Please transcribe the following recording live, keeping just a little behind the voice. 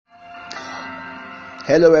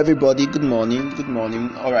Hello, everybody. Good morning. Good morning.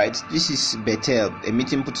 All right. This is Bethel, a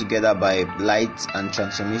meeting put together by Light and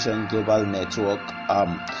Transformation Global Network.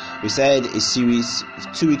 We started a series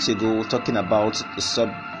 2 weeks ago talking about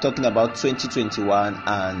 2021,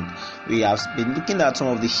 and we have been looking at some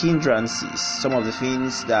of the hindrances, some of the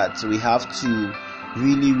things that we have to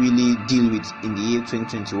really deal with in the year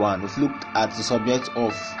 2021. We've looked at the subject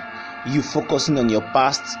of you focusing on your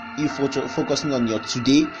past, you focusing on your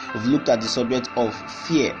today. We've looked at the subject of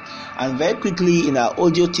fear, and very quickly in our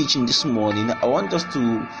audio teaching this morning, I want us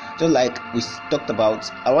to, just like we talked about,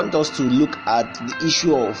 I want us to look at the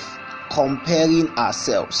issue of comparing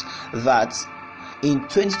ourselves. That in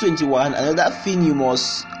 2021, another thing you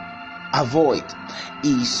must avoid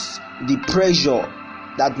is the pressure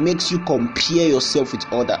that makes you compare yourself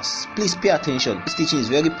with others. Please pay attention. This teaching is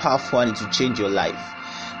very powerful and it will change your life.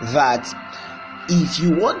 That if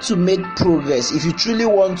you want to make progress, if you truly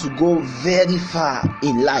want to go very far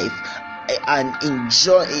in life and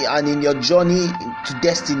in your journey to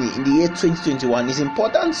destiny in the year 2021, it's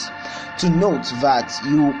important to note that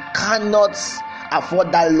you cannot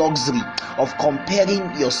afford that luxury of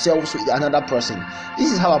comparing yourselves with another person.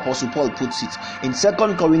 This is how Apostle Paul puts it in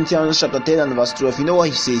 2 Corinthians chapter 10 and verse 12. You know what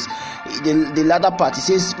he says? The latter part, he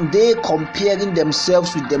says, they comparing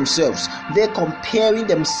themselves with themselves. They comparing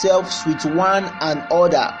themselves with one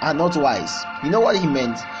another are not wise. You know what he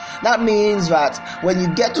meant? That means that when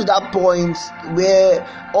you get to that point where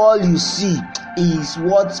all you see is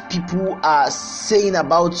what people are saying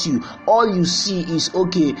about you, all you see is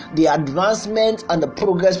the advancement and the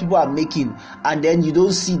progress people are making, and then you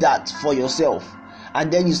don't see that for yourself,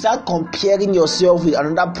 and then you start comparing yourself with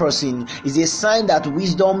another person, is a sign that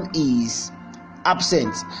wisdom is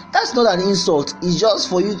absent. That's not an insult, it's just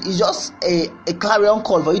for you, it's just a clarion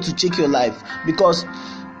call for you to check your life. Because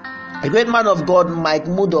a great man of God, Mike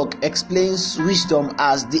Murdock, explains wisdom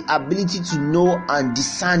as the ability to know and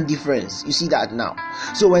discern difference. You see that now?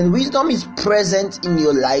 So when wisdom is present in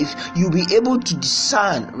your life, you'll be able to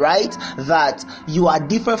discern, right, that you are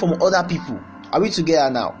different from other people. Are we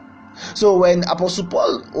together now? So when Apostle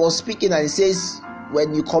Paul was speaking and he says,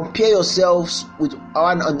 when you compare yourselves with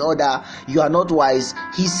one another, you are not wise.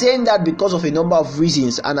 He's saying that because of a number of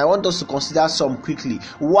reasons, and I want us to consider some quickly.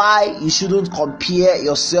 Why you shouldn't compare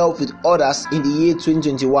yourself with others in the year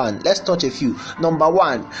 2021. Let's touch a few. Number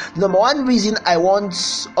one reason I want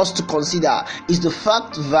us to consider is the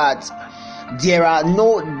fact that there are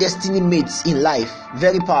no destiny mates in life.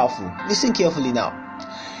 Very powerful. Listen carefully now.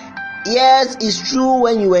 Yes, it's true,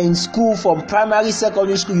 when you were in school, from primary,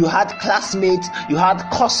 secondary school, you had classmates, you had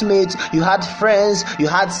course mates, you had friends, you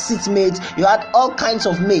had seatmates, you had all kinds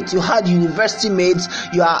of mates, you had university mates,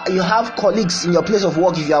 you have colleagues in your place of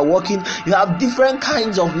work if you are working, you have different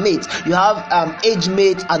kinds of mates, you have age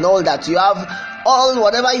mates and all that, you have all,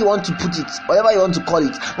 whatever you want to put it, whatever you want to call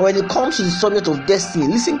it. But when it comes to the subject of destiny,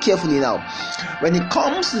 listen carefully now. When it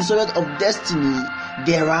comes to the subject of destiny,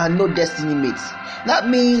 there are no destiny mates. That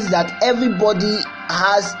means that everybody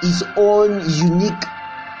has his own unique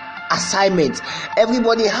assignment.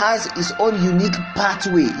 Everybody has his own unique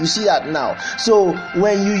pathway. You see that now? So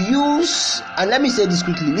when you use, and let me say this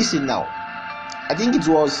quickly, listen now. I think it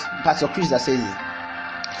was Pastor Chris that says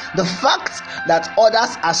it. The fact that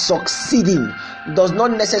others are succeeding does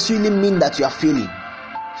not necessarily mean that you are failing.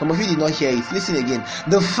 Some of you did not hear it. Listen again.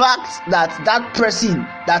 The fact that person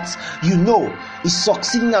that you know is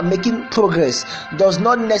succeeding and making progress does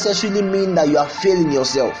not necessarily mean that you are failing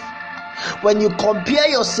yourself. When you compare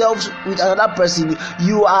yourself with another person,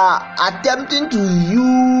 you are attempting to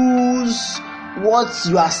use what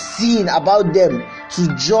you are seeing about them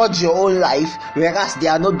to judge your own life, whereas they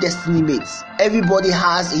are not destiny mates. Everybody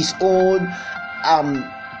has his own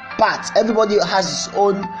path. Everybody has his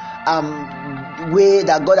own way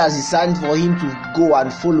that God has designed for him to go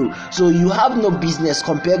and follow. So you have no business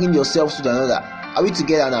comparing yourselves with another. Are we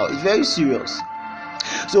together now? It's very serious.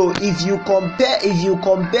 So if you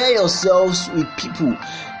compare yourselves with people,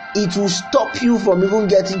 it will stop you from even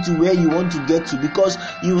getting to where you want to get to, because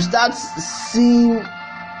you start seeing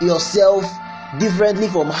yourself differently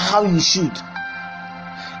from how you should.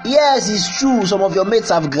 Yes, it's true, some of your mates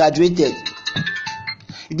have graduated.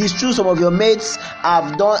 It is true, some of your mates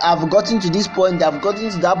have gotten to this point, they have gotten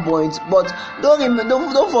to that point, but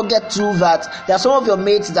don't forget too that there are some of your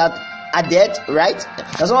mates that are dead, right?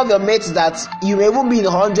 There are some of your mates that you may even be in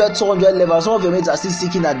 100, 200 level, some of your mates are still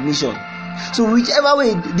seeking admission. So whichever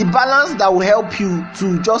way, the balance that will help you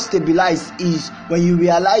to just stabilize is when you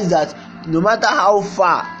realize that no matter how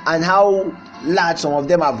far and how large some of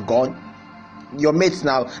them have gone, your mates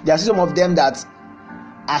now, there are some of them that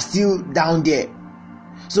are still down there.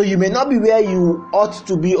 So you may not be where you ought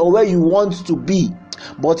to be or where you want to be,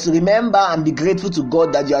 but remember and be grateful to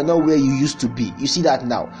God that you are not where you used to be. You see that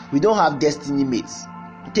now? We don't have destiny mates.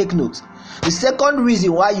 Take note. The second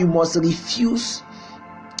reason why you must refuse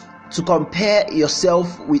to compare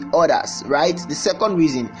yourself with others, right? The second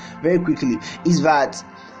reason, very quickly, is that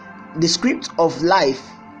the script of life,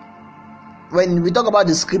 when we talk about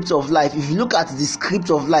the script of life, if you look at the script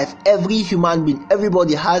of life, every human being,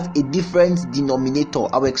 everybody has a different denominator.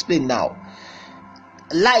 I will explain now.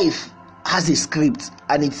 Life has a script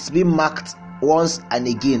and it's been marked once and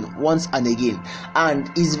again. And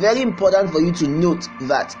it's very important for you to note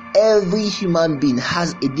that every human being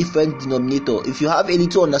has a different denominator. If you have a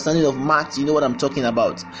little understanding of maths, you know what I'm talking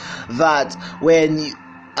about. That when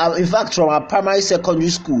in fact, from our primary secondary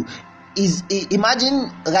school,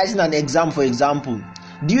 imagine writing an exam, for example.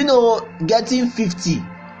 Do you know getting 50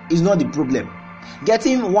 is not the problem?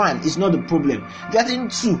 Getting 1 is not the problem. Getting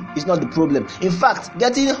 2 is not the problem. In fact,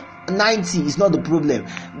 getting 90 is not the problem.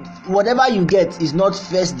 Whatever you get is not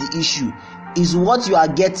first the issue. Is what you are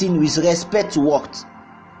getting with respect to what?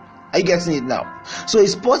 Are you getting it now? So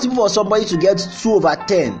it's possible for somebody to get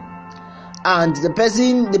 2/10. And the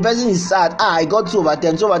person is sad. I got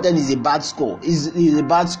 2/10. 2/10 is a bad score. Is a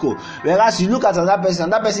bad score. Whereas you look at another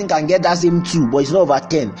person can get that same 2, but it's not over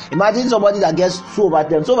 10. Imagine somebody that gets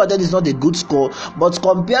 2/10. 2/10 is not a good score, but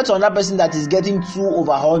compared to another person that is getting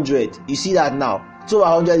 2/100, you see that now.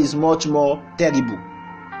 2/100 is much more terrible.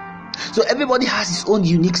 So everybody has his own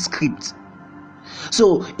unique script.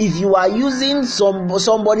 So if you are using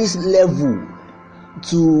somebody's level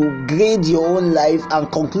to grade your own life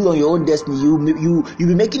and conclude on your own destiny, you'll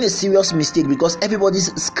be making a serious mistake, because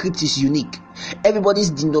everybody's script is unique. Everybody's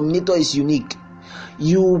denominator is unique.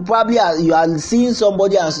 You are seeing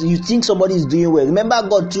somebody and you think somebody is doing well. Remember,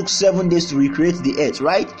 God took 7 days to recreate the earth,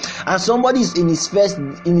 right? And somebody is in his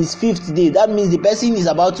 5th day. That means the person is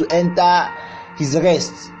about to enter his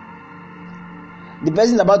rest. The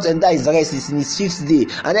person about to enter his rest is in his 5th day,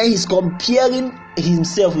 and then he's comparing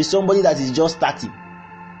himself with somebody that is just 30.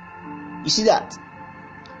 You see that?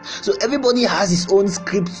 So everybody has his own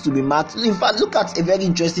script to be marked. In fact, look at a very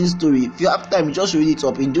interesting story. If you have time, just read it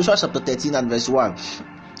up in Joshua chapter 13 and verse 1.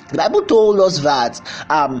 The Bible told us that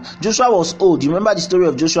Joshua was old. You remember the story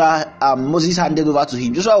of Joshua? Moses handed over to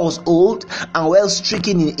him. Joshua was old and well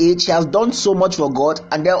stricken in age. He has done so much for God,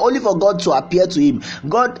 and then only for God to appear to him.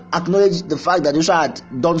 God acknowledged the fact that Joshua had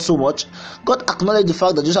done so much. God acknowledged the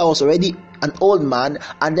fact that Joshua was already an old man,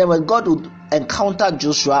 and then when God would encounter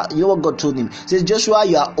Joshua, you know what God told him? He says, Joshua,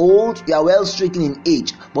 you are old, you are well stricken in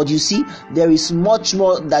age, but you see, there is much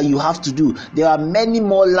more that you have to do. There are many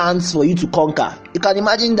more lands for you to conquer. You can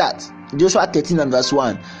imagine that. Joshua 13 and verse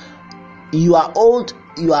 1. You are old,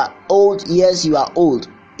 yes, you are old.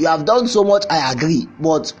 You have done so much, I agree,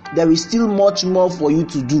 but there is still much more for you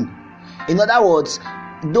to do. In other words,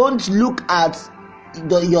 don't look at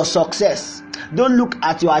your success. Don't look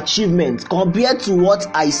at your achievement compared to what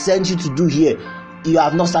I sent you to do here. You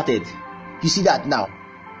have not started. You see that now.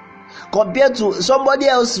 Compared to somebody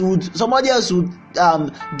else would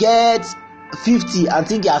get 50 and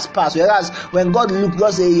think he has passed. Whereas when God look,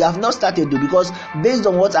 God say you have not started though, because based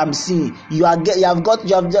on what I'm seeing, you have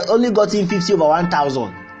only gotten 50 over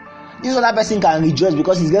 1,000. This other person can rejoice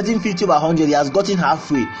because he's getting 50 over 100. He has gotten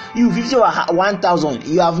halfway. You 50 over 1,000.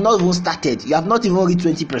 You have not even started. You have not even reached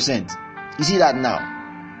 20%. You see that now.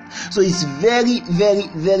 So it's very, very,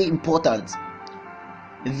 very important.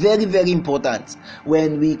 Very, very important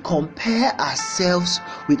when we compare ourselves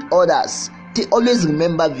with others. Always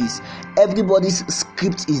remember this. Everybody's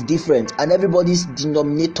script is different and everybody's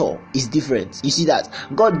denominator is different. You see that?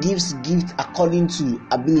 God gives gifts according to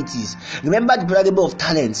abilities. Remember the parable of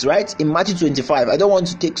talents, right? In Matthew 25. I don't want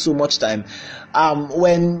to take so much time.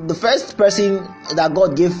 When the first person that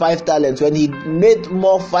God gave 5 talents, when he made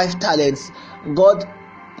more 5 talents, God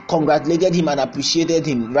congratulated him and appreciated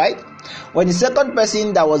him, right? When the second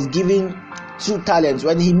person that was given 2 talents,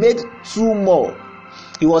 when he made 2 more,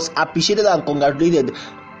 he was appreciated and congratulated.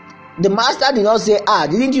 The master did not say,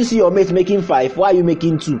 didn't you see your mate making 5? Why are you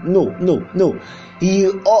making 2? No.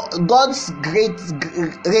 God's great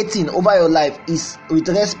rating over your life is with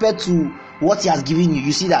respect to what he has given you.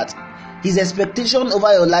 You see that? His expectation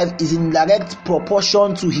over your life is in direct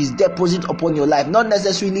proportion to his deposit upon your life. Not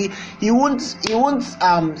necessarily, he won't want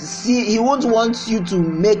you to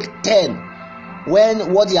make 10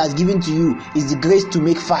 when what he has given to you is the grace to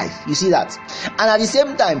make 5. You see that? And at the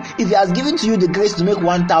same time, if he has given to you the grace to make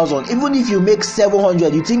 1,000, even if you make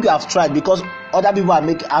 700, you think you have tried because other people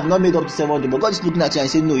have not made up to 700, but God is looking at you and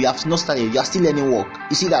saying, no, you have not started, you are still learning work.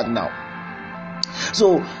 You see that now?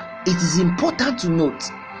 So it is important to note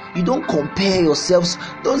You don't compare yourselves.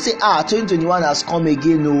 Don't say 2021 has come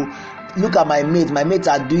again. No, look at my mates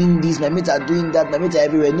are doing this, my mates are doing that, my mates are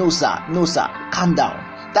everywhere. No sir, calm down.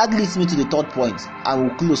 That leads me to the third point, and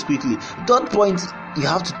we'll close quickly. The third point you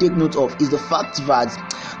have to take note of is the fact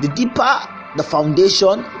that the deeper the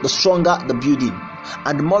foundation, the stronger the building,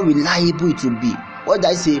 and the more reliable it will be. What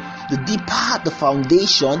did I say? The deeper the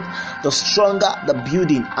foundation, the stronger the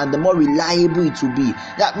building, and the more reliable it will be.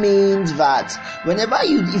 That means that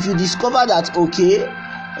if you discover that, okay,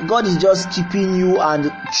 God is just keeping you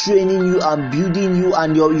and training you and building you,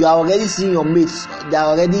 and you are already seeing your mates, they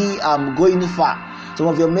are already going far. Some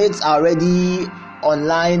of your mates are already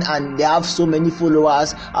online and they have so many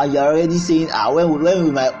followers, and you're already saying, when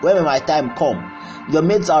will my time come? Your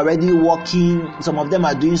mates are already working, some of them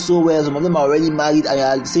are doing so well, some of them are already married, and you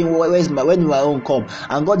are saying, when will my own come?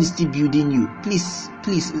 And God is still building you. Please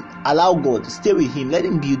allow God, stay with Him, let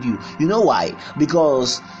Him build you. You know why?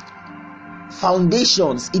 Because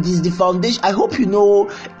foundations, it is the foundation. I hope you know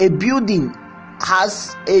a building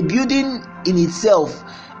in itself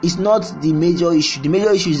is not the major issue. The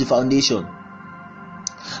major issue is the foundation.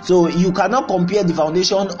 So you cannot compare the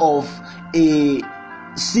foundation of a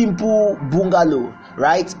simple bungalow,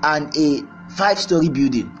 right, and a 5-story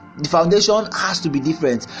building. The foundation has to be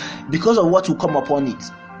different because of what will come upon it.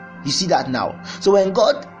 You see that now. So when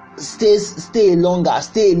God stay a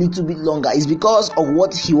little bit longer, it's because of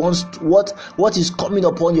what He wants, what is coming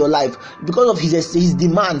upon your life, because of his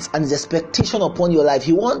demands and His expectation upon your life.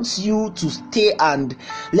 He wants you to stay and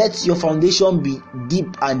let your foundation be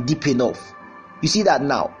deep and deep enough. You see that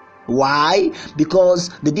now. Why? Because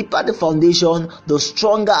the deeper the foundation, the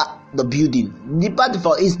stronger the building.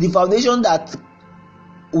 It's the foundation that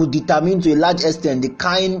will determine to a large extent the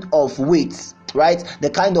kind of weight, right? The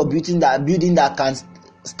kind of building that can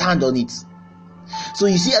stand on it. So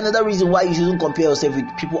you see another reason why you shouldn't compare yourself with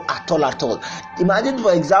people at all. Imagine,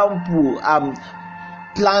 for example,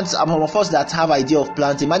 plants. Some of us that have idea of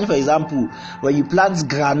plants. Imagine, for example, when you plant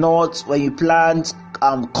groundnut, when you plant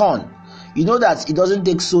corn. You know that it doesn't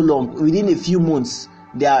take so long. Within a few months,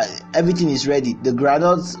 everything is ready. The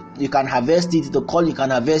groundnuts, you can harvest it. The corn, you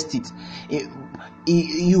can harvest it.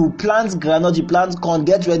 You plant groundnut, you plant corn,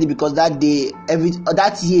 get ready, because that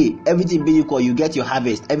year, everything being equal, you get your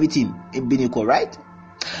harvest. Everything being equal, right?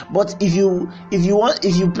 But if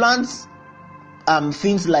you plant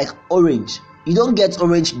things like orange, you don't get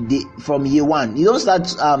orange from year one. You don't start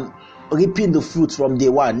reaping the fruit from day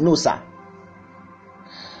one. No, sir.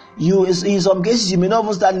 In some cases, you may not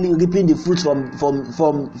even start reaping the fruits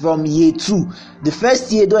from year 2. The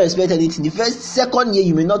first year, don't expect anything. The second year,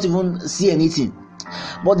 you may not even see anything.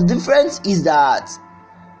 But the difference is that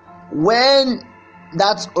when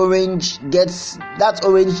that orange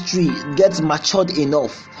tree gets matured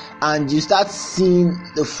enough, and you start seeing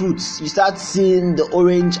the fruits, you start seeing the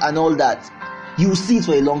orange and all that, you see it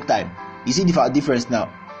for a long time. You see the difference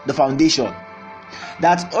now, the foundation.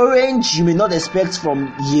 That orange you may not expect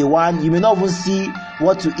from year 1, you may not even see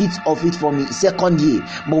what to eat of it from the second year,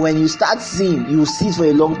 but when you start seeing, you will see it for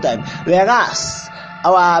a long time. Whereas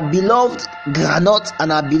our beloved groundnut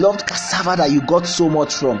and our beloved cassava that you got so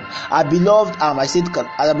much from, our beloved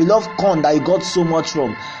corn that you got so much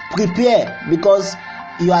from, prepare, because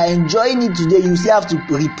you are enjoying it today, you still have to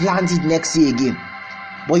replant it next year again.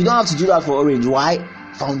 But you don't have to do that for orange. Why?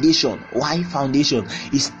 Foundation. Why foundation?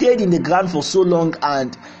 It stayed in the ground for so long,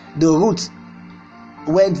 and the roots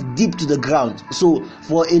went deep to the ground. So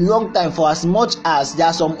for a long time, for as much as there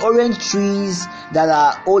are some orange trees that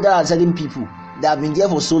are older than certain people, they have been there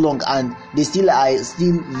for so long and they are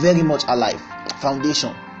still very much alive.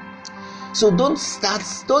 Foundation. So don't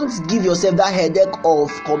give yourself that headache of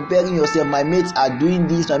comparing yourself. My mates are doing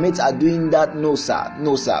this, my mates are doing that. No sir.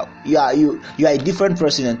 You are a different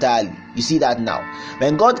person entirely. You see that now.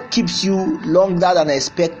 When God keeps you longer than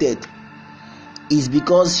expected, it's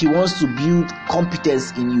because He wants to build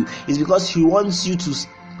competence in you. It's because He wants you to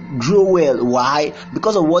grow well. Why?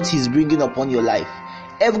 Because of what He's bringing upon your life.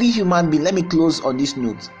 Every human being, let me close on this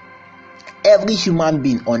note. Every human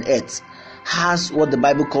being on earth has what the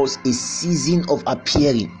Bible calls a season of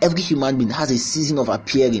appearing. Every human being has a season of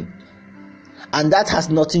appearing, and that has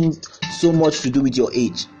nothing so much to do with your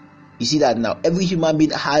age. You see that now. Every human being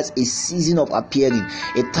has a season of appearing,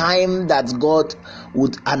 a time that God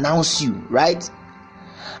would announce you, right?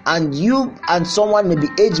 And you and someone may be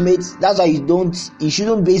age mates. That's why you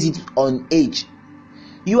shouldn't base it on age.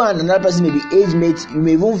 You and another person may be age mates. You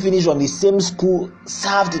may even finish from the same school,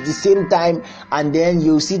 served at the same time, and then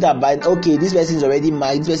you see that this person is already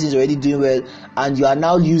married, this person is already doing well, and you are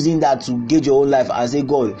now using that to gauge your own life and say,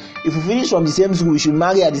 God, if we finish from the same school, we should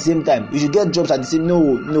marry at the same time. We should get jobs at the same.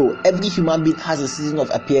 No. Every human being has a season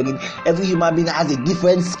of appearing. Every human being has a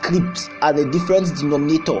different script and a different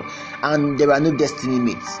denominator, and there are no destiny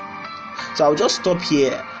mates. So I'll just stop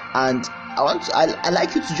here, and I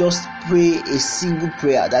like you to just pray a single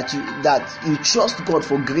prayer that you trust God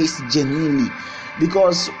for grace genuinely,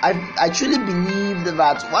 because I truly believe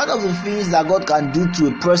that one of the things that God can do to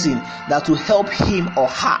a person that will help him or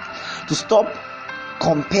her to stop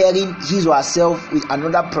comparing his or herself with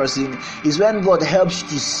another person is when God helps you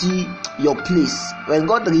to see your place. When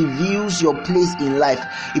God reveals your place in life,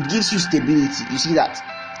 it gives you stability. You see that?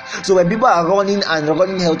 So when people are running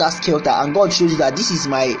helter-skelter, and God shows you that this is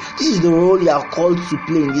the role you are called to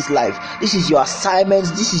play in this life, this is your assignment,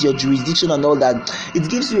 this is your jurisdiction and all that, it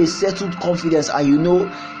gives you a settled confidence, and you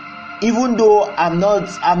know, even though I'm not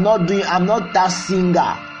that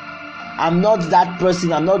singer, I'm not that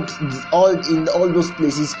person, I'm not in all those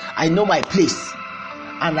places, I know my place,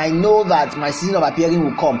 and I know that my season of appearing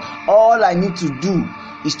will come. All I need to do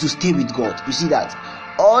is to stay with God. You see that?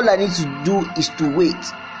 All I need to do is to wait.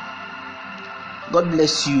 God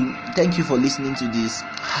bless you. Thank you for listening to this.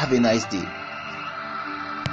 Have a nice day.